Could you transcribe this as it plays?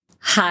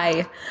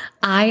Hi,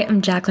 I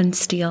am Jacqueline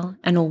Steele,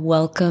 and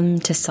welcome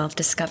to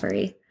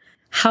Self-Discovery.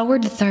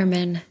 Howard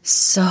Thurman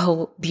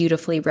so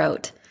beautifully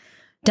wrote,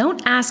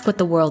 "Don't ask what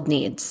the world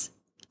needs.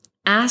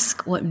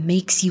 Ask what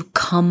makes you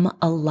come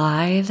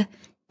alive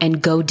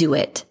and go do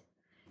it.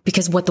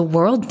 Because what the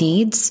world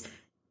needs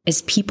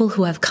is people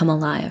who have come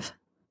alive."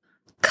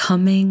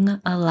 Coming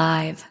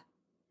alive.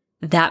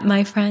 That,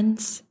 my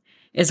friends,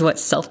 is what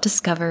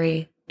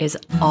self-discovery is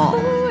all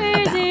about.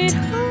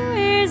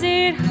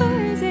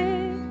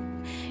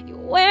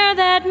 Wear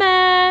that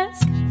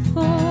mask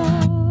for.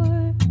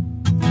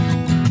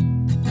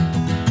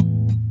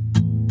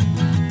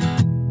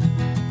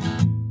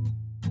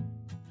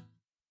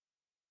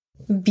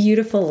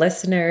 Beautiful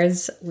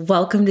listeners,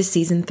 welcome to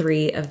season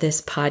 3 of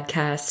this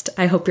podcast.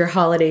 I hope your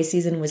holiday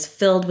season was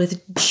filled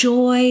with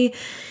joy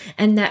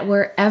and that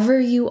wherever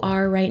you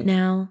are right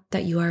now,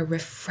 that you are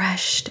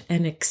refreshed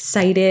and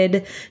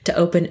excited to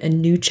open a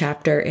new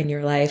chapter in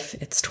your life.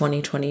 It's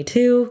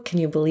 2022. Can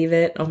you believe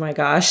it? Oh my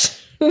gosh.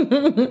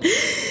 I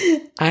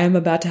am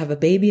about to have a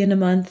baby in a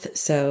month,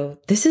 so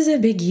this is a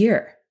big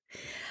year.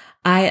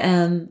 I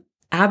am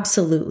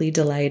absolutely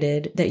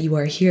delighted that you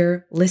are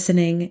here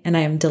listening, and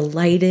I am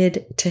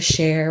delighted to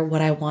share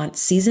what I want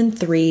season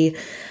 3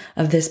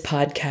 of this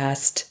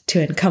podcast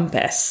to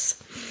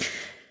encompass.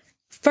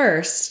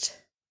 First,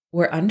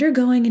 we're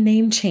undergoing a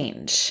name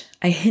change.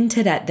 I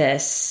hinted at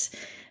this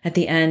at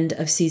the end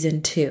of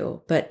season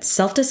 2, but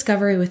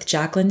Self-Discovery with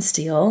Jacqueline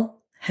Steele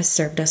has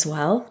served us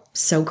well.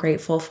 So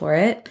grateful for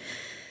it.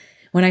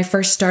 When I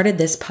first started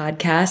this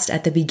podcast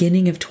at the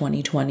beginning of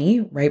 2020,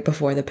 right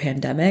before the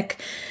pandemic,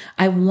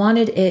 I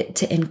wanted it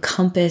to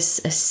encompass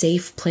a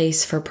safe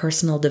place for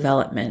personal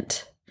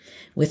development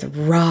with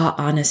raw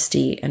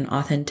honesty and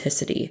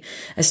authenticity,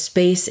 a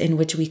space in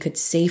which we could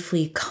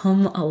safely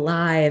come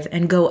alive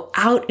and go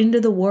out into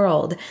the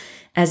world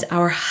as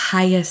our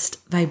highest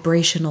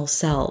vibrational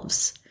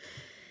selves.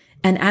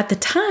 And at the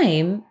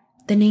time,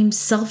 the name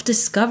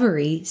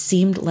Self-Discovery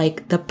seemed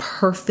like the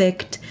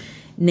perfect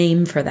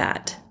name for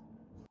that.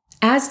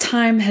 As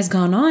time has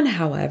gone on,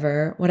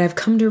 however, what I've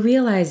come to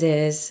realize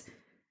is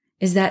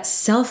that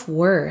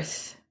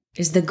self-worth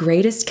is the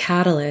greatest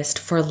catalyst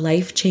for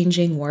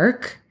life-changing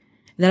work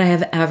that I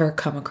have ever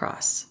come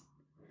across.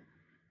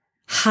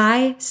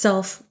 High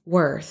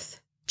self-worth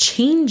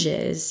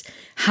changes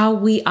how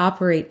we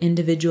operate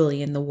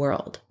individually in the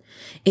world.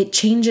 It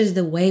changes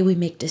the way we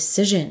make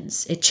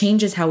decisions. It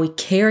changes how we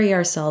carry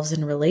ourselves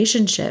in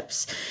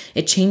relationships.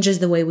 It changes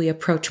the way we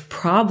approach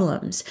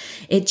problems.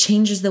 It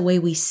changes the way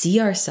we see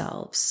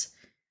ourselves,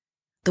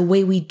 the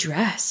way we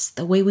dress,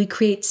 the way we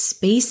create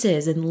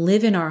spaces and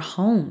live in our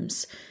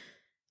homes.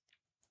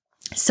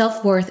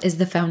 Self-worth is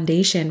the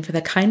foundation for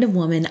the kind of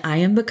woman I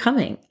am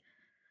becoming.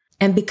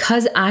 And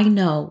because I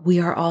know we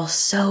are all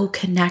so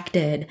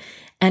connected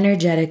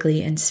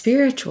energetically and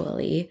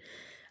spiritually,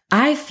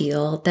 I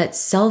feel that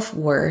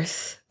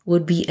self-worth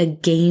would be a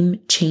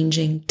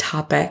game-changing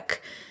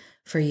topic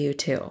for you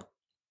too.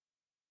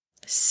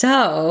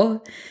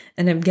 So,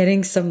 and I'm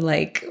getting some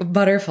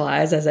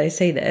butterflies as I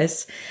say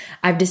this,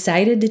 I've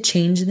decided to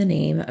change the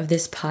name of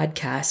this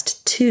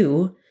podcast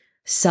to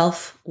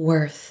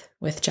Self-Worth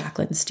with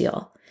Jacqueline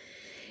Steele.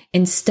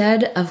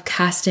 Instead of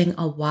casting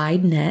a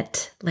wide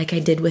net like I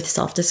did with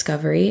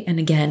Self-Discovery, and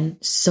again,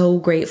 so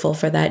grateful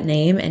for that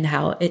name and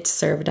how it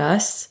served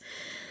us.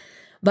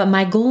 But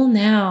my goal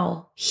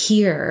now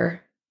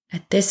here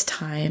at this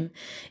time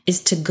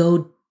is to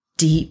go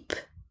deep,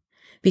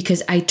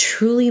 because I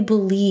truly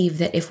believe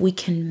that if we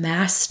can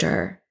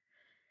master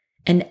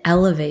and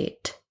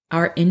elevate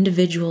our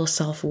individual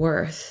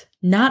self-worth,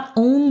 not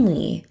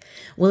only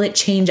will it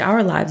change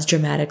our lives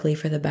dramatically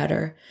for the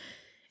better,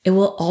 it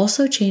will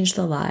also change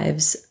the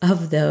lives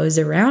of those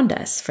around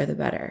us for the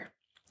better.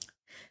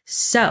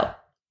 So,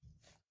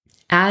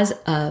 as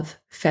of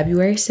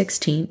February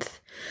 16th,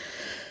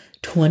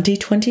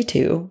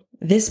 2022,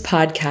 this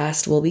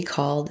podcast will be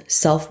called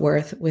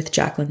Self-Worth with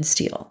Jacqueline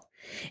Steele.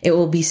 It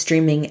will be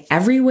streaming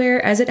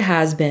everywhere as it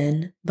has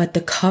been, but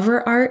the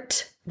cover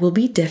art will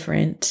be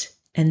different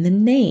and the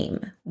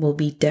name will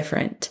be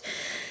different.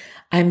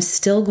 I'm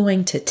still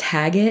going to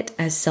tag it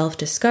as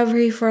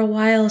Self-Discovery for a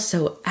while,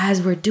 so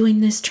as we're doing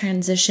this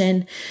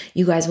transition,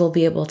 you guys will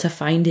be able to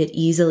find it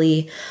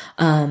easily.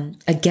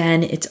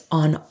 Again, it's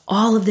on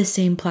all of the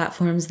same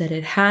platforms that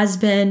it has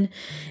been,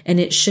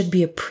 and it should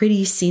be a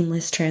pretty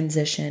seamless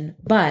transition.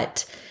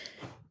 But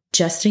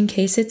just in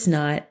case it's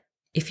not,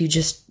 if you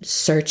just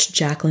search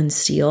Jacqueline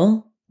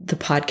Steele, the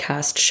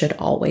podcast should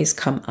always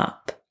come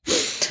up.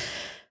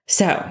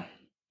 So,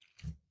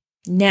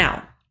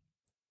 now,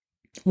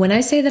 when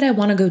I say that I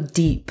want to go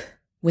deep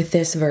with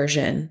this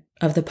version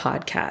of the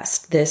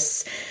podcast,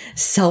 this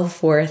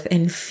self-worth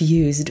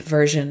infused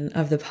version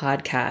of the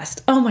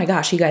podcast, oh my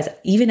gosh, you guys,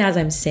 even as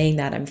I'm saying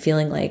that, I'm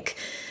feeling like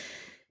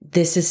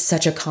this is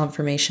such a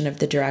confirmation of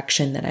the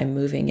direction that I'm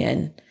moving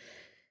in.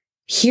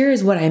 Here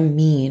is what I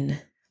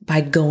mean by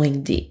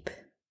going deep.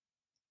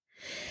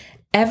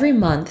 Every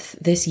month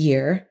this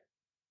year,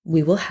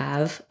 we will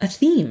have a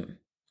theme.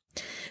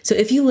 So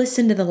if you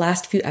listen to the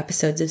last few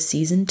episodes of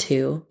season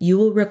 2, you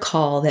will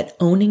recall that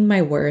owning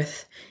my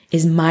worth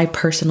is my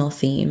personal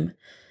theme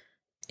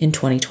in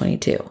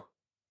 2022.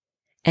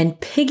 And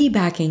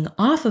piggybacking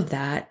off of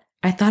that,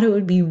 I thought it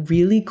would be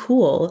really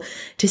cool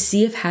to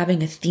see if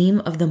having a theme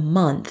of the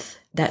month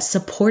that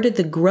supported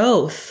the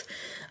growth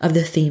of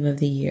the theme of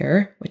the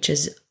year, which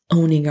is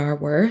owning our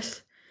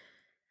worth,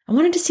 I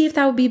wanted to see if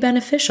that would be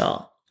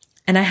beneficial.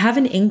 And I have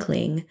an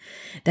inkling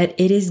that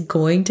it is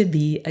going to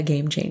be a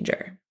game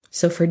changer.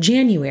 So for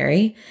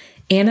January,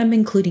 and I'm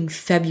including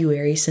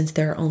February since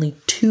there are only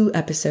 2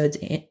 episodes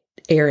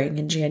airing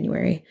in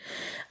January,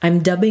 I'm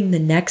dubbing the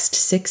next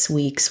 6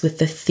 weeks with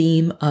the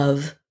theme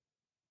of,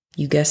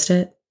 you guessed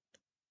it,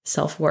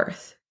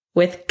 self-worth.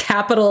 With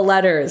capital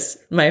letters,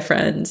 my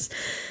friends.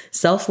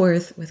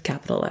 Self-worth with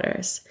capital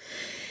letters.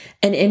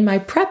 And in my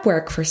prep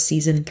work for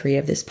season 3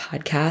 of this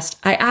podcast,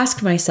 I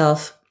asked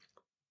myself,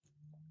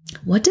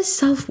 what does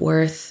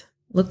self-worth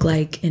look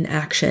like in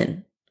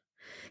action?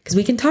 Because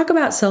we can talk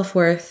about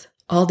self-worth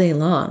all day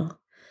long,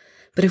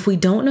 but if we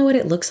don't know what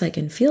it looks like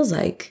and feels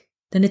like,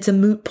 then it's a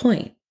moot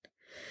point.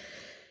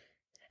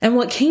 And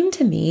what came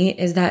to me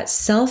is that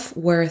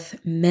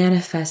self-worth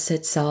manifests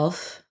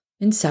itself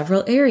in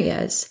several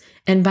areas.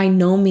 And by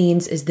no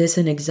means is this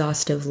an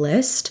exhaustive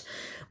list,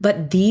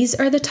 but these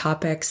are the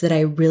topics that I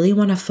really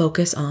want to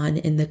focus on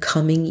in the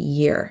coming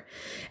year.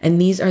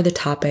 And these are the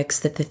topics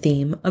that the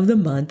theme of the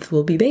month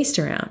will be based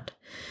around.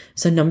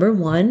 So number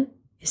 1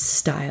 is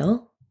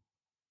style.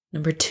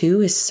 Number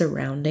 2 is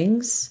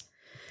surroundings.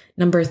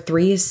 Number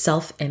 3 is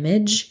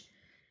self-image.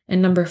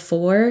 And number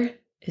 4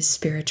 is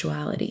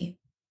spirituality.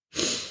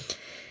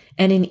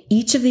 And in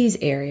each of these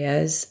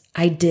areas,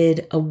 I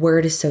did a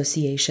word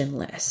association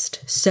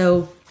list.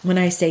 So when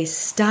I say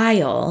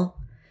style,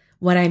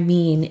 what I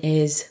mean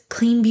is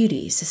clean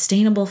beauty,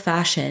 sustainable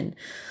fashion,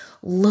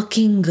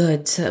 looking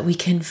good so that we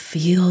can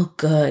feel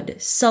good,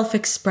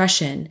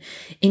 self-expression,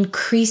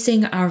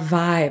 increasing our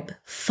vibe,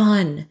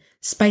 fun,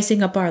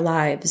 spicing up our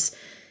lives,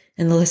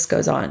 and the list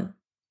goes on.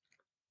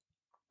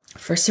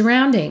 For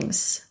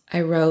surroundings,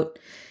 I wrote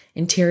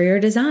interior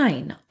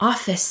design,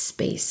 office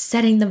space,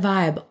 setting the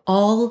vibe,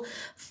 all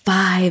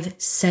 5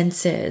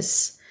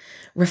 senses,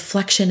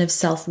 reflection of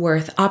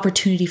self-worth,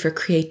 opportunity for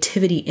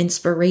creativity,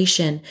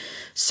 inspiration,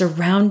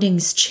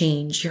 surroundings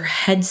change, your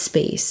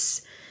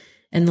headspace,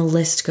 and the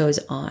list goes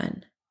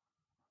on.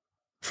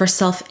 For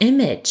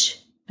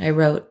self-image, I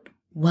wrote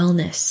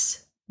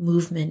wellness,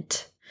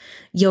 movement,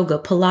 yoga,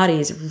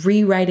 Pilates,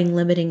 rewriting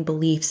limiting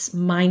beliefs,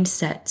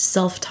 mindset,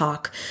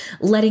 self-talk,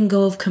 letting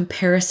go of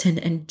comparison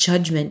and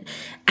judgment,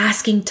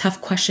 asking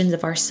tough questions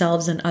of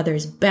ourselves and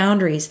others,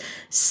 boundaries,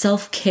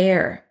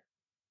 self-care,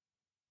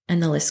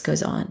 and the list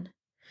goes on.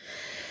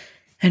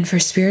 And for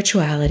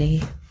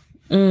spirituality,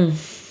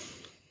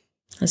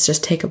 let's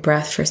just take a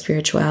breath for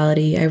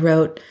spirituality. I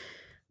wrote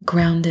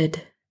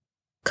grounded,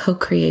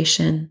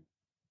 co-creation,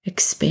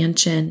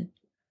 expansion,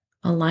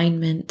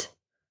 alignment,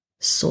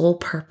 soul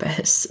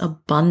purpose,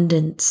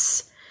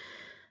 abundance,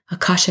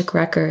 Akashic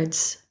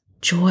records,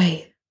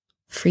 joy,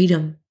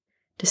 freedom,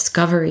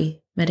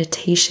 discovery,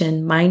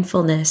 meditation,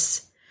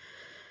 mindfulness,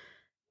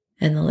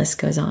 and the list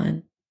goes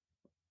on.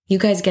 You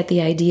guys get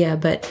the idea,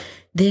 but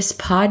this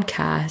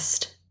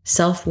podcast,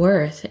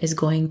 Self-Worth, is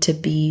going to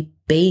be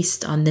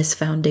based on this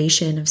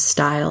foundation of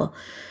style,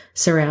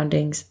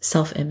 surroundings,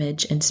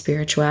 self-image, and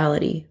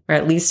spirituality, or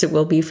at least it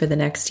will be for the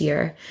next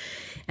year.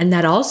 And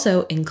that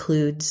also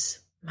includes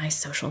my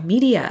social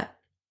media.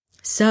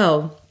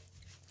 So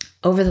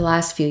over the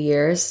last few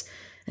years,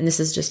 and this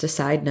is just a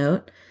side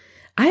note,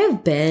 I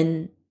have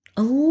been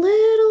a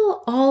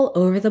little all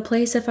over the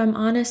place, if I'm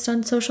honest,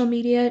 on social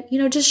media,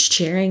 just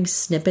sharing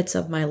snippets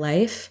of my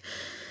life.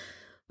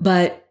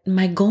 But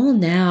my goal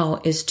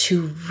now is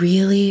to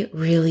really,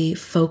 really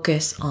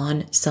focus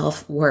on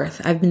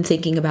self-worth. I've been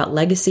thinking about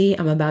legacy.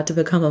 I'm about to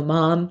become a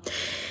mom.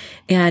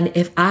 And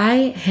if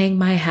I hang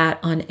my hat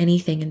on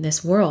anything in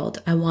this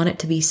world, I want it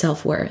to be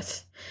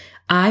self-worth.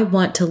 I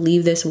want to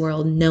leave this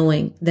world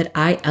knowing that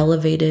I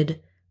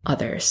elevated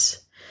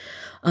others.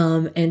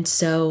 And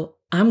so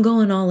I'm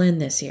going all in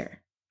this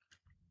year.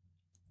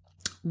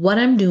 What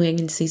I'm doing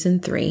in season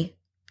 3,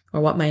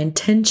 or what my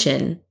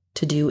intention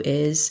to do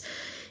is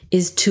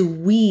to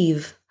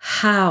weave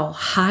how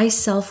high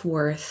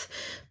self-worth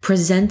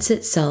presents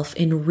itself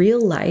in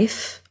real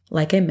life,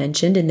 like I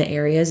mentioned, in the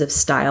areas of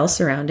style,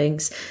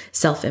 surroundings,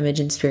 self-image,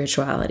 and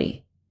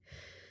spirituality.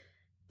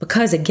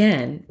 Because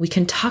again, we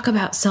can talk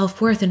about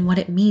self-worth and what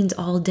it means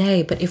all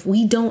day, but if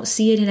we don't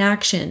see it in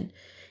action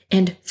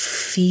and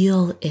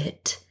feel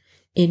it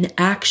in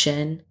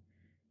action,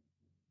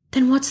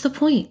 then what's the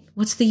point?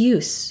 What's the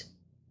use?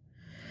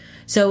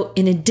 So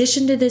in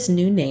addition to this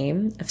new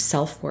name of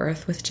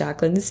Self-Worth with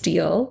Jacqueline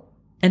Steele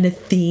and a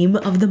theme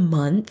of the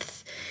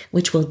month,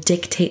 which will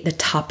dictate the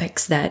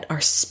topics that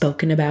are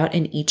spoken about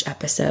in each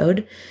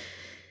episode,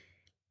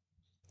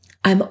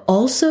 I'm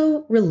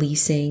also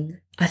releasing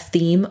a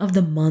theme of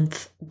the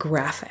month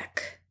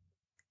graphic.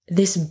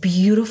 This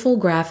beautiful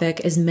graphic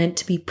is meant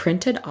to be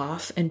printed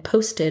off and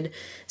posted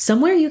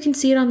somewhere you can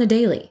see it on the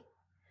daily.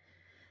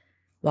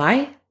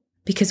 Why?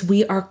 Because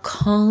we are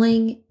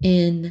calling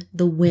in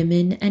the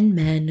women and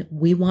men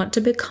we want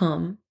to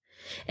become.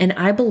 And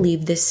I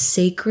believe this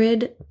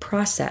sacred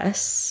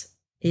process,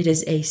 it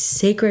is a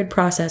sacred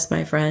process,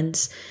 my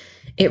friends.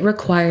 It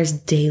requires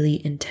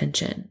daily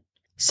intention.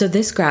 So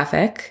this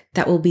graphic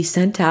that will be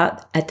sent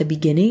out at the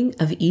beginning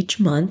of each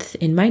month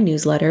in my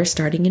newsletter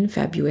starting in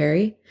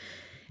February,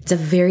 it's a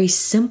very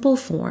simple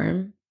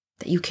form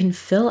that you can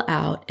fill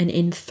out, and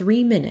in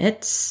 3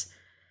 minutes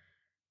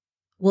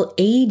will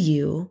aid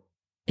you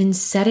in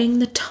setting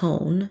the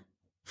tone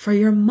for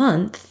your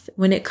month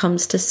when it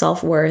comes to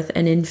self-worth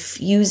and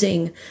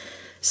infusing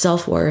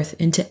self-worth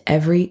into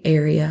every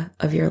area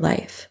of your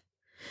life.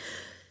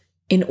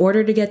 In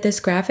order to get this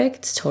graphic,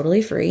 it's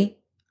totally free.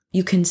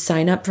 You can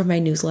sign up for my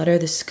newsletter,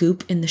 The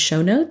Scoop, in the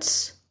show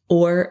notes,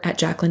 or at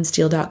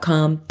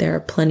JacquelineSteele.com. There are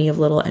plenty of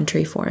little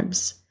entry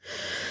forms.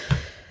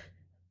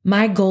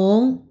 My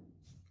goal,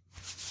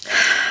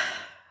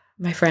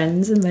 my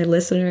friends and my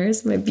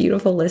listeners, my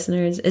beautiful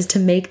listeners, is to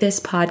make this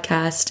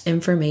podcast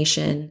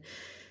information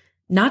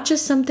not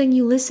just something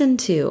you listen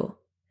to,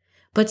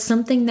 but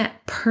something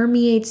that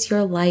permeates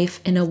your life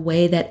in a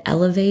way that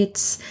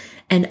elevates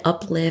and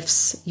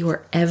uplifts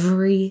your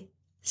every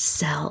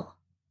cell.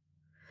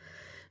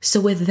 So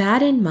with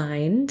that in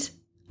mind,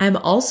 I'm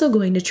also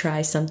going to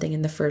try something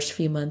in the first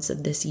few months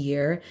of this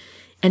year,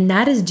 and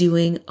that is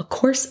doing a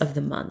course of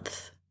the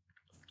month.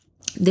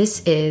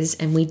 This is,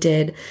 and we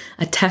did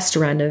a test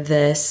run of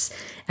this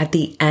at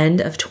the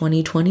end of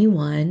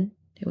 2021.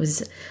 It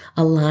was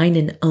Align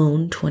and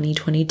Own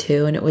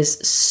 2022, and it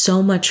was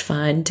so much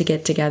fun to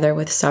get together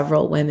with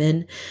several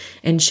women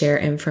and share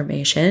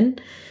information.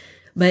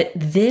 But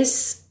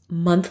this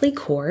monthly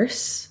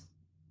course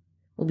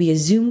will be a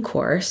Zoom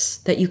course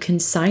that you can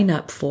sign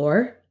up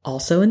for,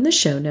 also in the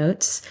show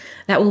notes,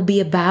 that will be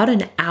about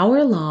an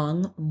hour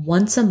long,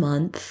 once a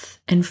month,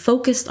 and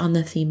focused on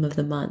the theme of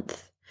the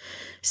month.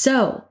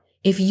 So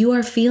if you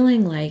are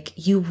feeling like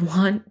you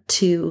want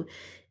to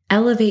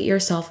elevate your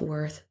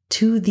self-worth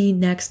to the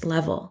next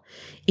level,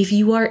 if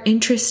you are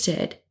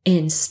interested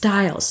in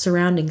styles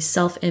surrounding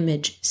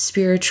self-image,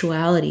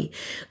 spirituality,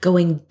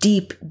 going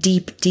deep,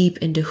 deep, deep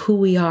into who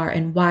we are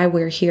and why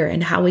we're here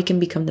and how we can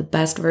become the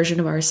best version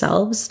of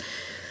ourselves,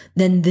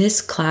 then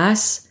this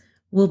class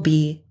will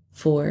be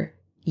for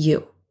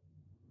you.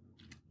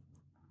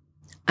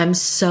 I'm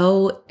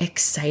so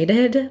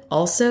excited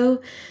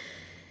also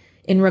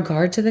in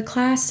regard to the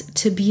class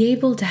to be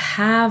able to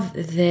have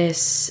this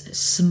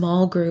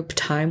small group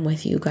time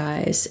with you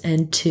guys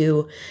and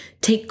to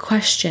take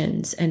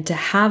questions and to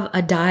have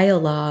a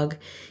dialogue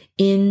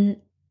in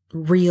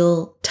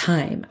real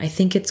time. I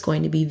think it's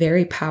going to be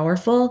very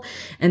powerful.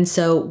 And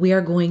so we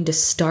are going to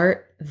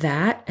start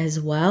that as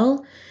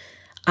well.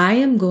 I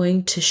am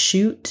going to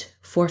shoot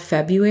for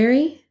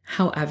February.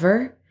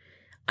 However,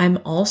 I'm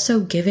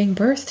also giving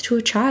birth to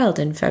a child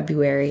in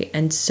February.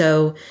 And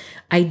so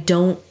I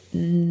don't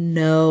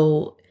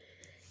know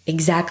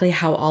exactly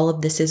how all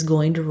of this is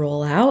going to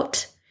roll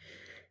out.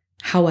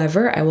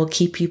 However, I will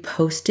keep you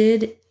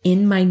posted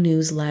in my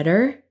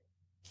newsletter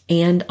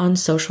and on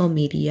social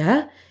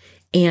media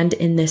and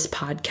in this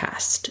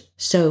podcast.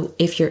 So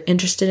if you're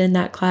interested in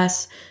that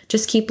class,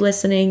 just keep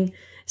listening,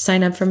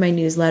 sign up for my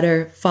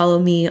newsletter, follow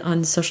me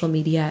on social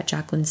media at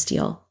Jacqueline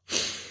Steele.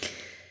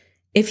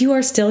 If you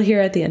are still here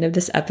at the end of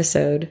this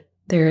episode,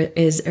 there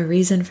is a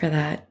reason for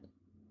that.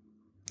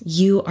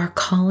 You are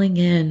calling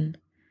in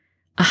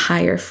a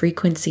higher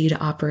frequency to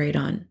operate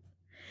on.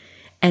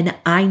 And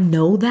I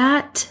know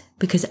that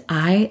because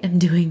I am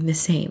doing the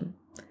same.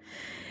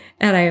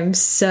 And I am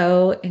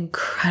so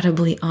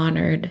incredibly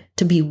honored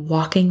to be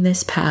walking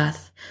this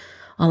path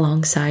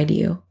alongside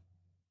you.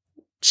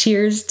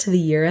 Cheers to the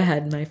year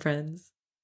ahead, my friends.